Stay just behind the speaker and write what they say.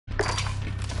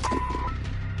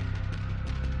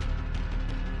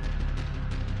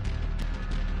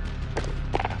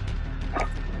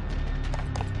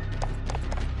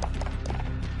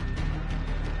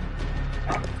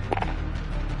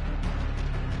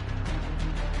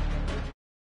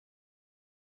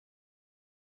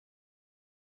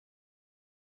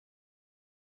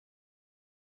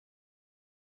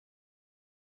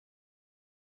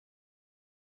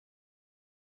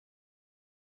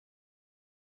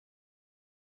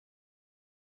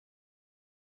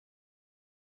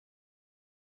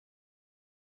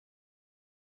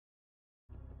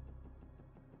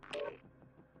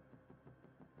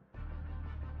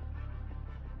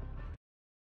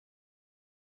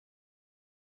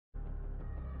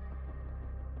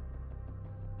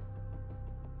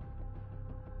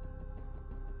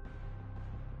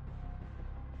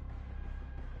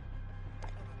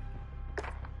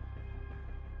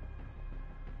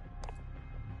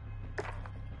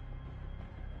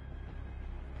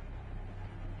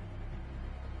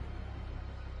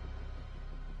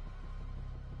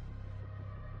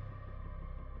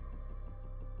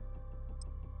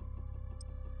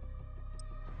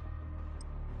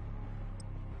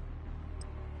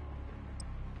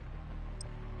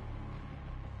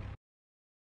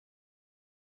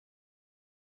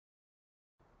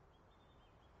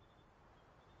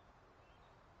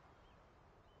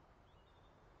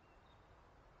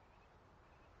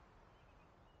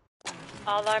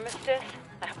All armistice?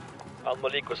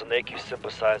 Al-Malik was an AQ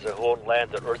sympathizer who owned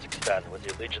land in Urzikstan when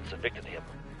the Allegiance evicted him.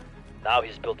 Now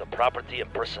he's built a property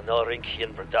and personnel ring here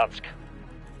in Verdansk.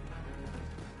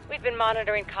 We've been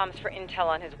monitoring comms for intel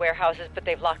on his warehouses, but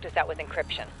they've locked us out with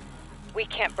encryption. We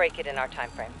can't break it in our time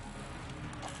frame.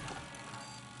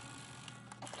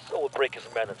 So we'll break his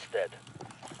men instead.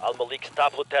 Al-Malik's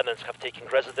top lieutenants have taken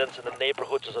residence in the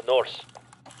neighborhoods of the north.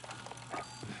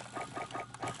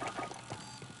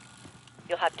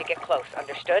 You'll have to get close,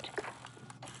 understood?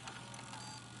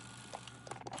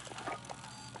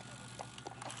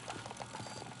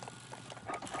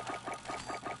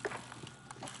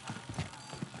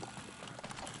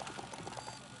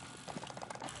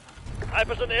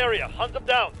 Snipers in the area, hunt them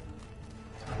down.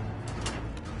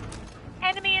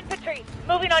 Enemy infantry,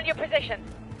 moving on your positions.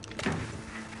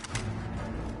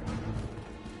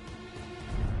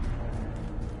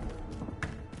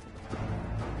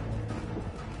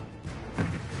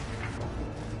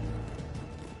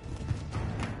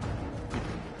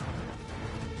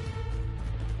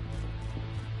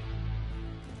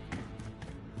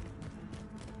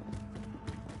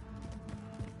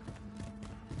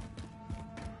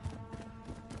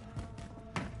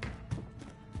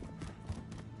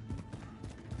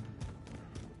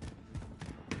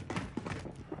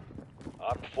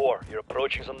 Arm 4, you're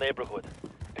approaching the neighborhood.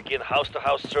 Begin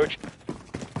house-to-house search.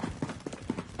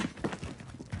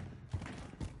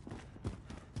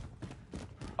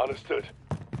 Understood.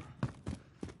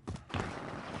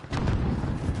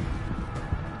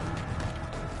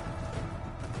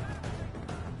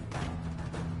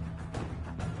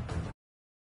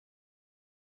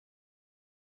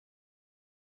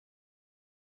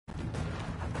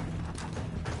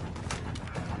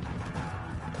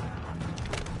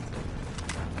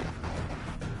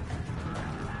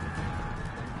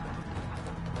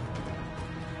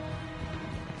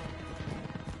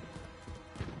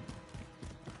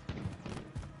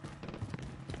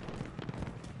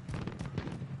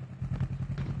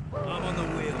 I'm on the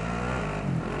wheel.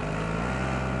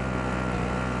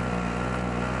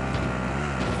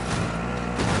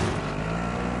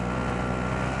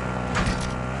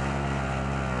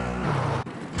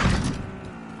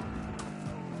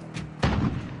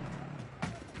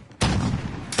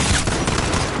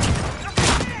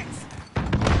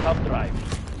 Thumb drive.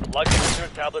 Plug in your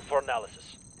tablet for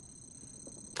analysis.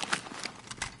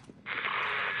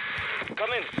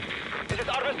 Come in. Is it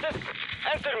armistice?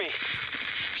 Answer me.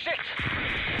 Shit!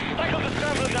 Tackle the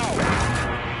scramble now!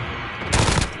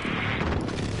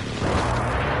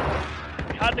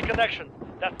 We had the connection.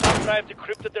 That thumb drive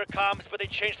decrypted their comms, but they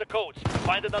changed the codes.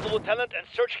 Find another lieutenant and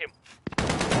search him.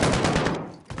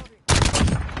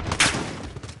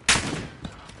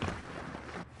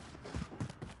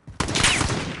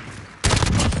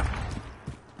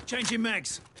 Changing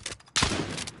mags.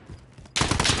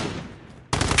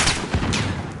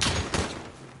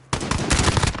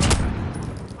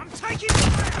 I'm taking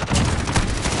fire!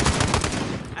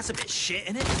 That's a bit shit,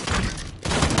 isn't it?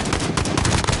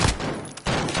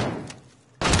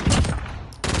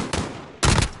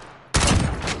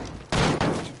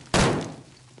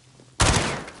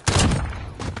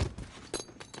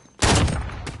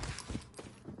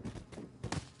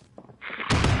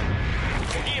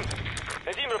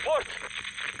 Nadim, report!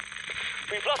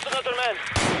 We've lost another man.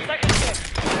 Second check.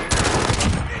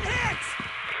 It hits!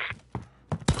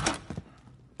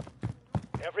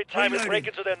 Every time we Reloading. break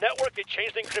into their network, they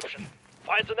change the encryption.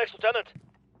 Find the next lieutenant.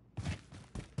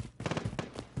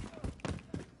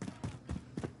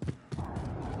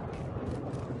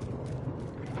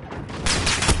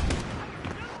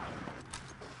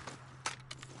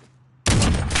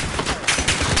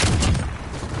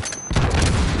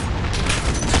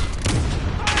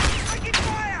 Taking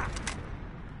fire!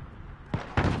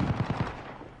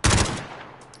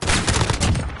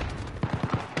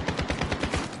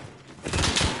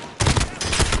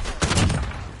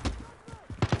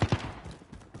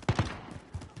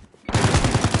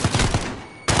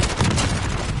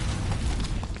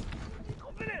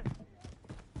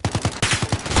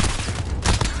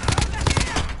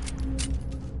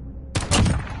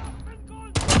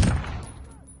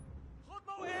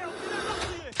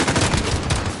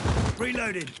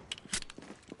 Reloading.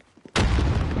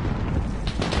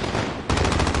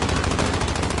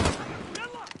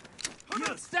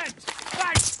 Look, stand!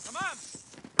 Bang! Come on!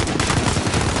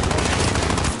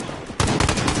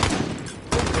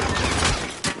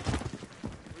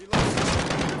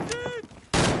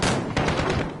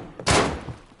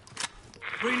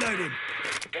 Reloading.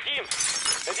 Nadim,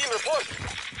 report!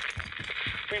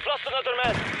 We've lost another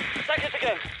man. Second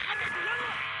again.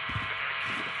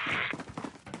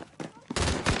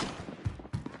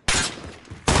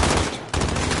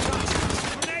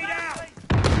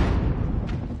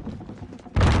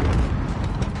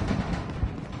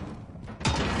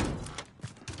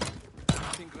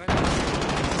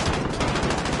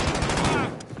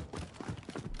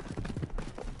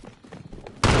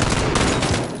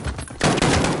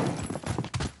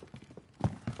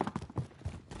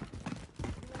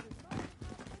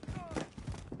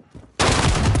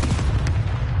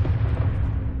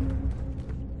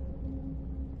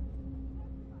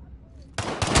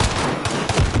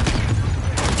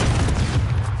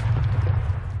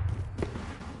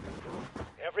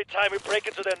 Every time we break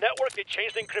into their network, they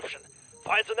change the encryption.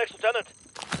 Find the next lieutenant.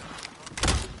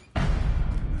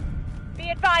 Be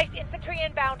advised, infantry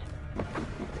inbound.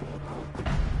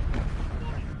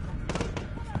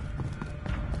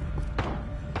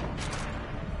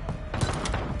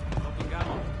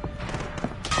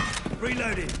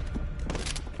 Reloading.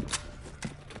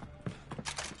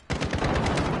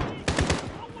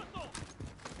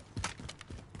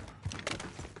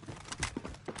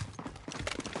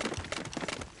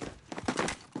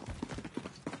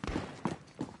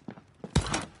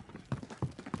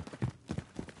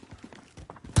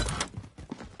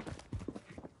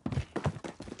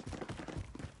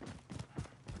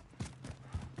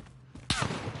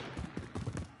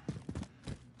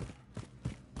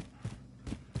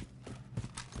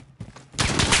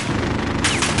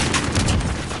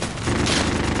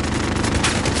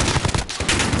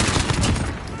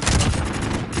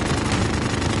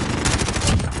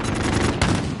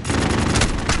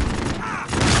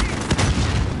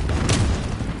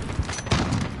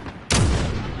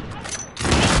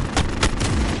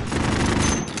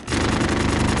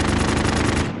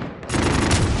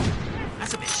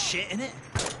 Shit, innit?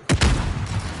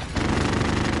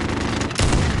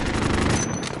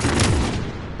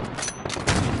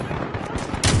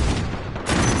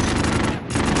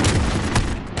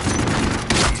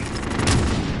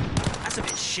 That's a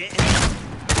bit shit, innit?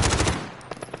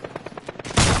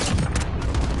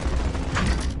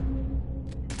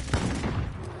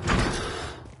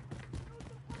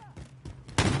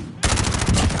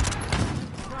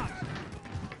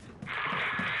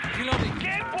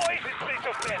 Game boys in place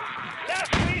of men.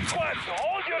 Last three squads,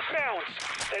 hold your grounds.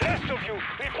 The rest of you,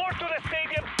 report to the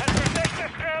stadium and protect the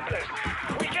scramblers.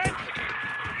 We can't...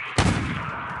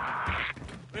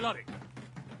 Reloading.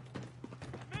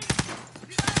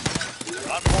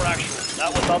 On for action. That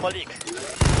was Al-Malik.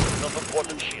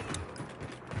 Self-important shield.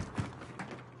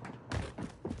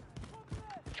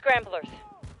 Scramblers.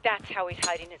 That's how he's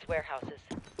hiding his warehouses.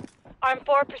 Arm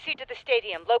 4, proceed to the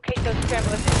stadium. Locate those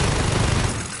scramblers.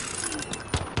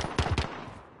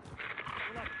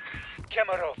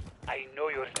 Kemarov, I know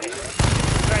your face.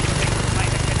 Try to take the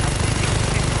mine again.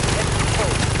 Let's go.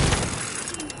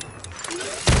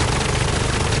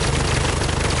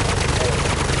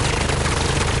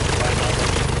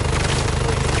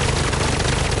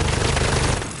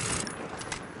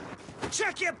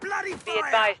 Check your bloody fire! Be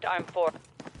advised, Arm 4.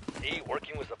 See,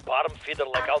 working with a bottom feeder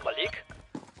like Al-Malik?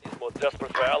 He's more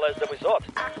desperate for allies than we thought.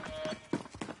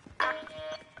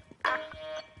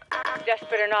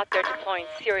 Desperate or not, they're deploying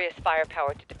serious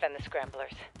firepower to defend the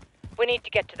scramblers. We need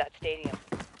to get to that stadium.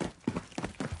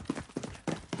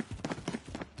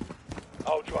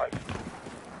 I'll drive.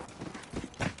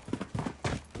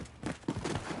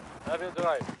 Have you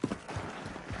drive.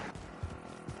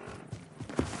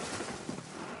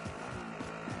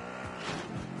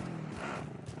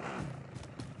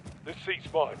 This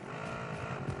seat's mine.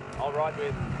 I'll ride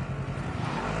with...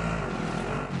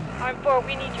 Arm 4,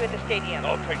 we need you at the stadium.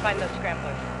 Okay. Find those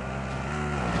scramblers.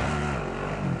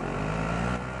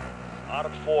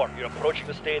 Arm 4, you're approaching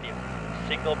the stadium.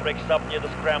 Signal breaks up near the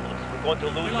scramblers. We're going to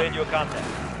lose radio contact.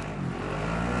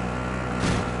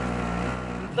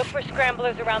 Look for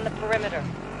scramblers around the perimeter.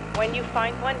 When you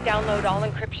find one, download all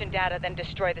encryption data, then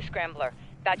destroy the scrambler.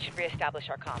 That should reestablish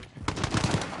our comms.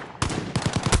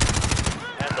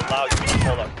 And allow you to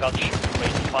call our gunship and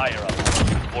raise fire on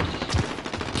forces.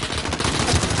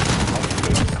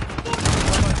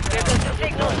 There goes the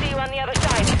signal. See you on the other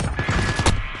side.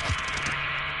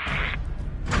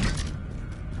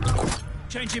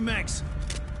 Changing mags.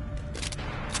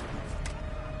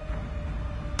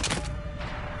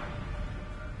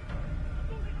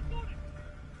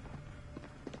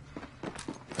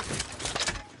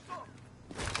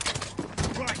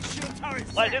 Right, shield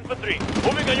turrets. Light infantry,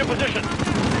 moving on your position.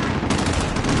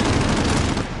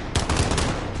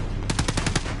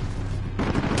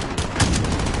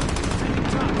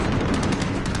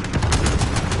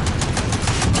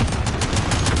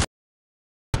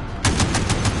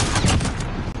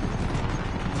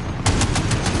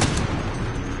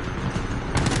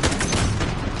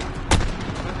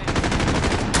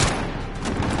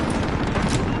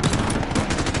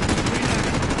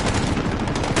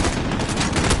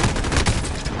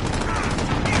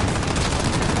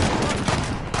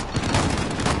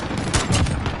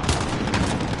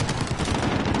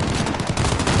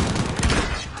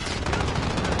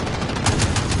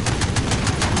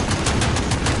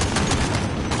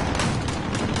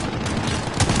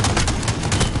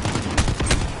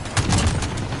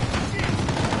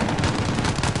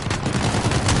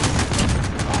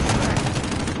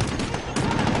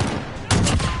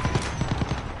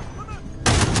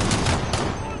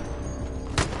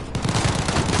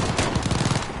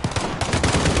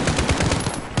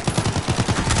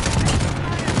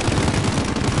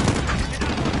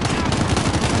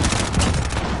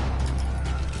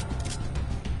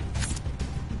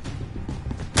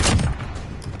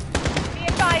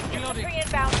 infantry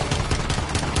inbound.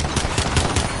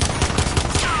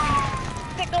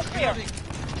 Signal clear.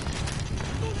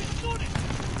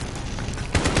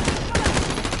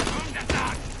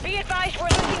 Be advised, we're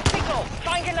losing signal.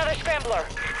 Find another scrambler.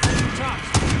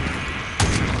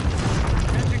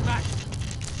 Changing back.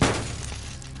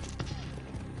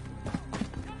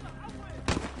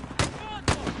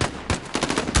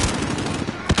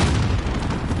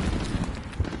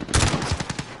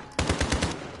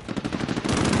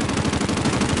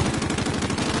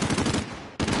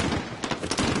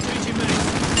 Changing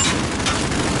back.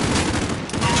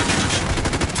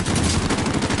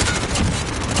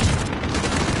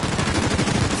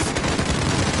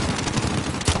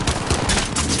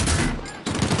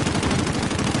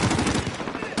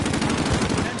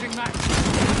 Changing back.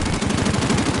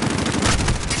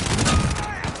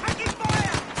 Taking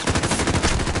fire!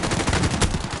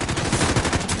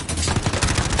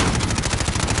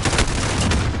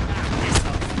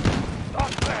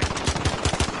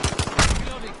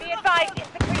 Reloading. Be advised,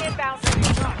 infantry inbound.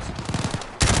 Shots.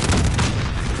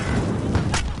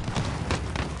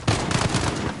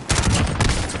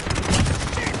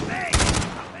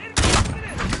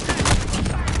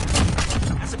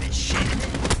 That's a bit shit, isn't it?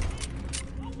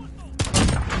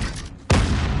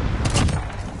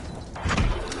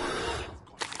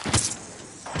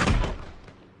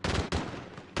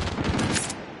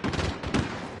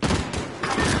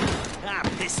 Ah,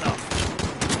 piss off.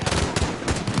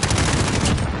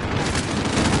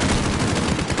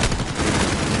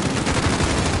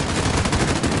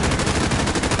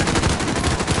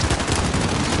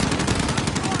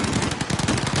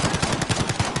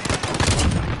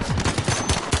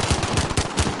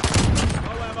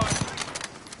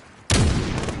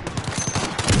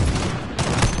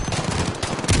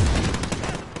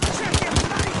 Check your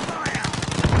bloody fire!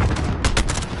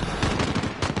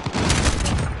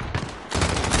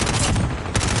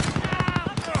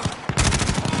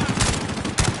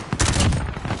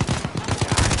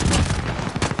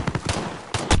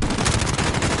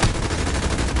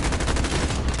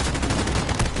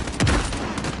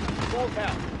 Move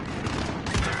out.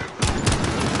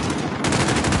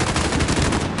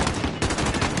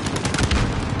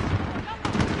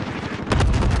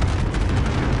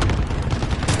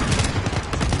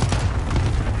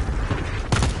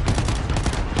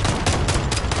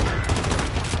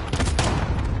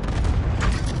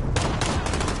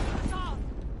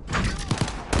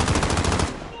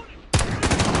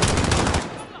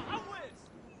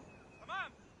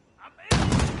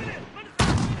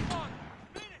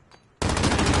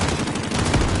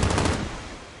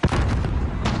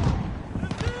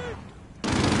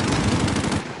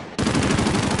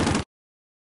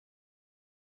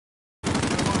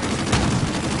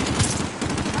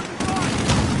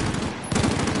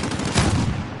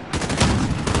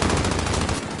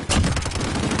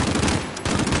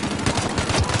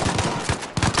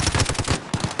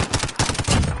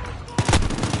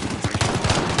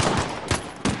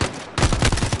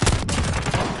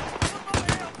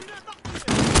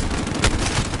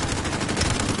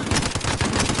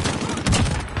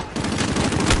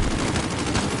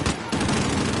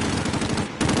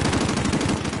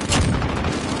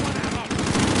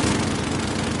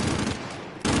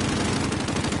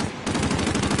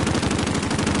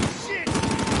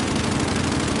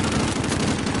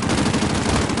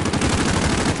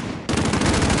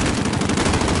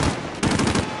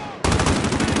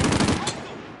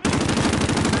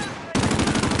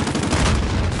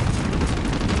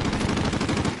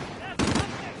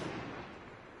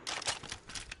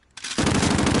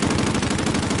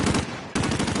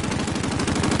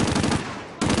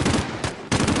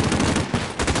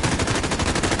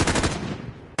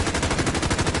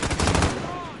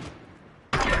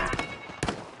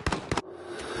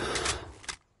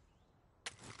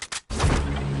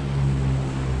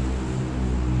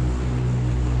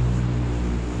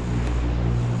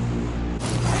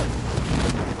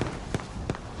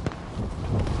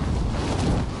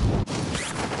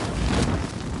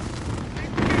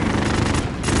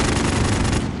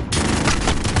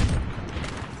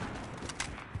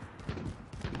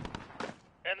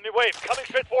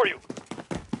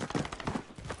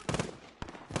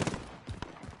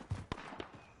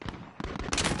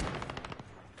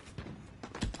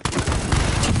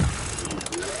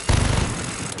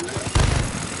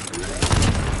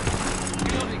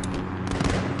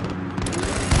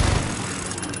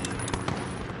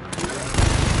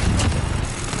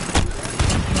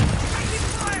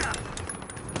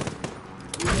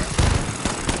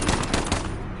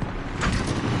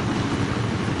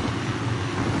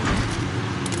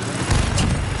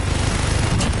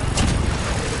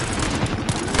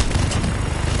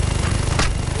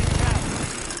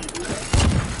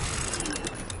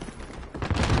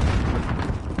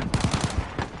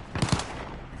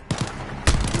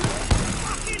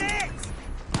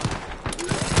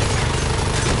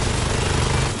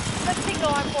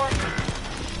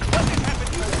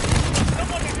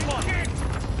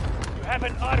 have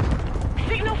an arm.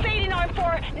 Signal fading, Arm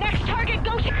 4. Next target,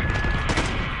 go to...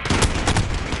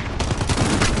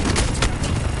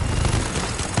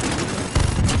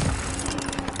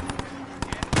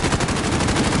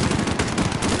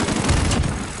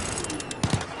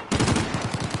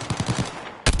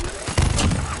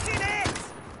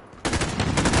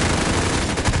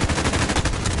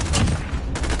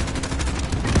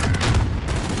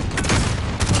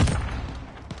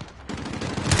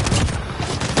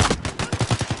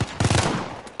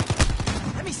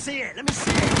 Let me see it!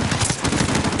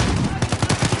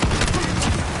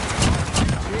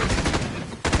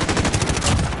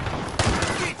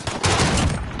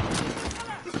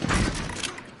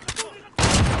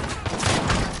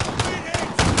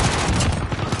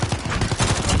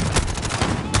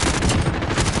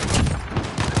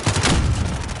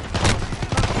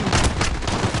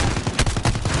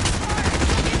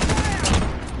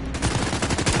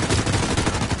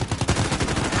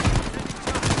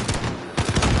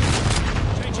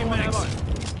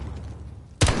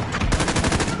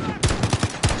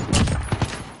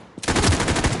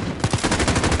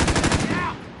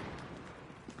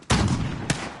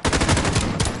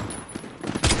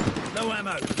 No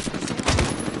ammo.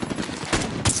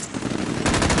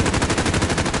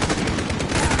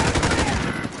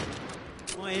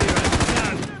 My hero, go!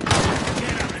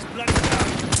 Get up, let's bloody go!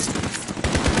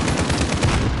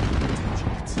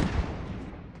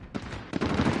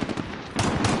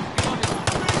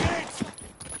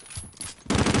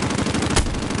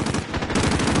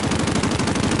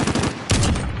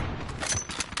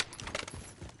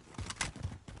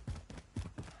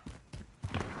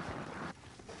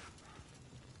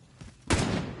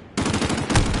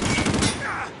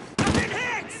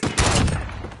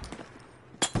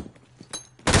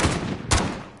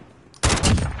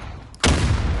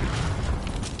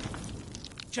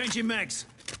 Changing mags.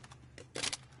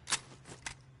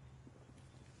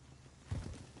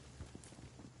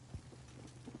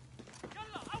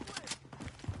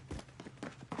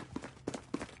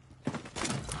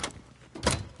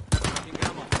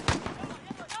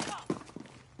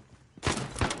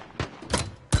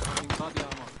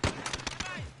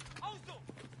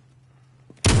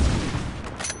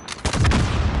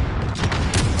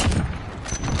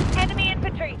 Enemy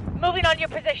infantry, moving on your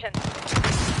position.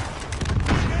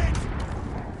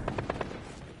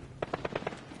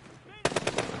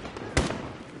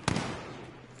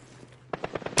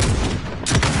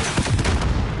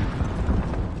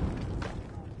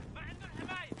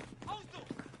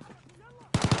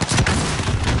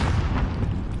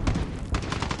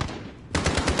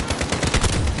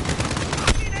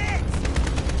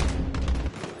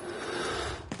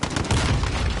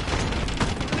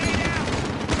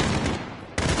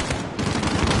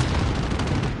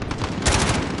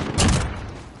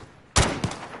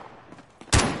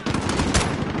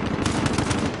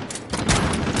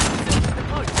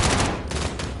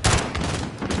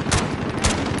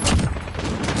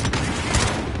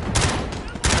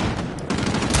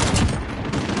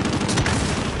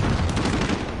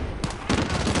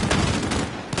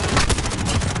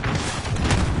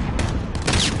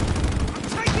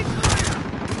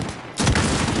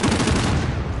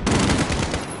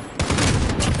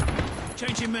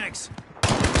 Changing mags.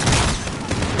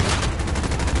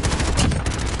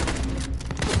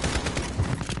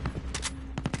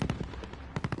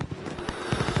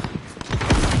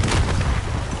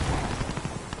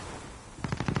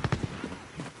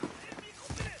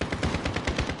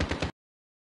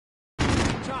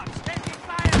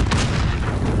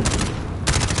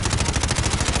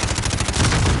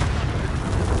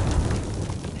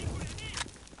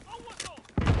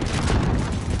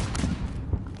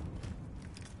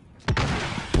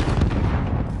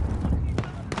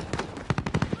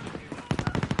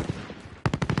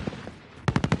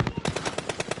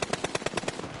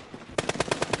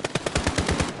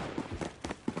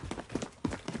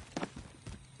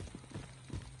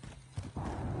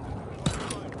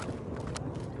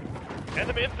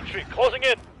 Enemy infantry closing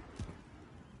in.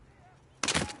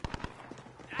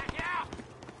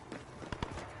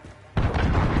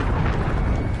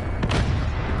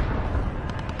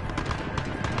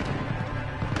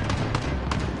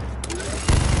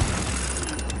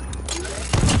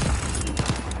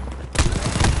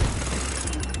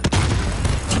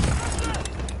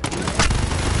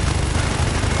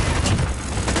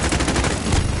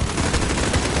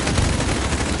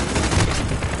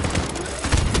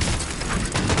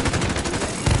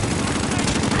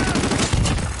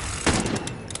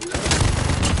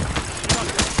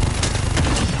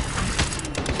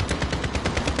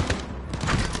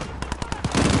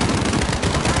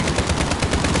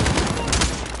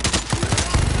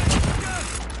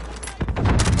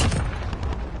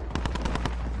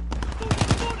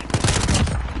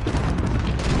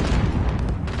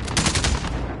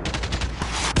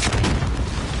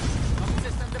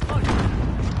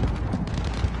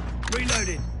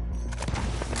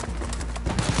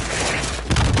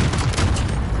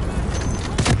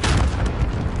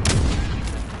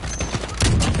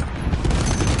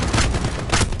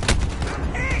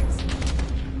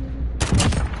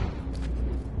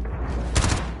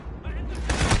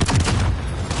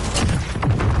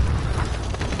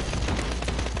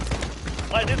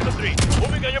 Light infantry,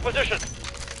 moving on your position.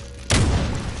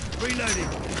 Reloading.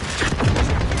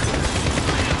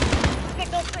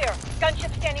 Signal clear.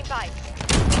 Gunship standing by.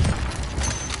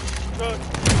 Good.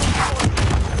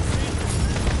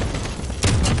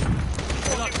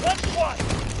 Only one squad!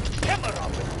 Camera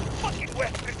with fucking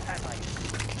Western allies!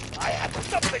 I have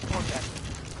something for them!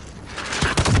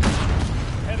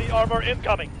 Heavy armor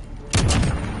incoming.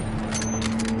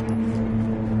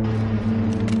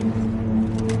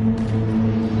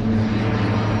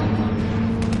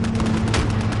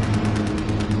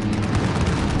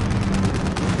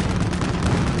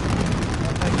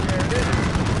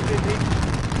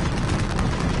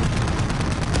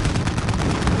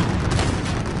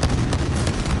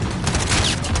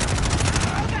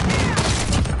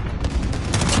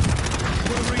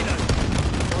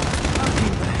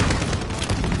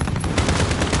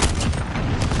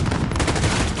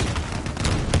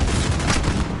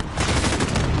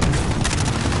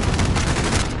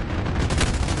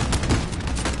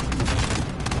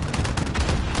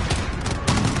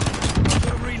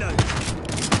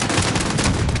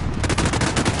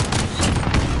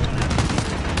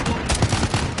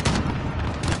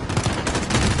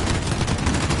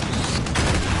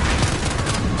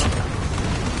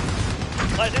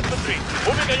 Light infantry,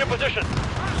 moving on your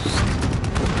position.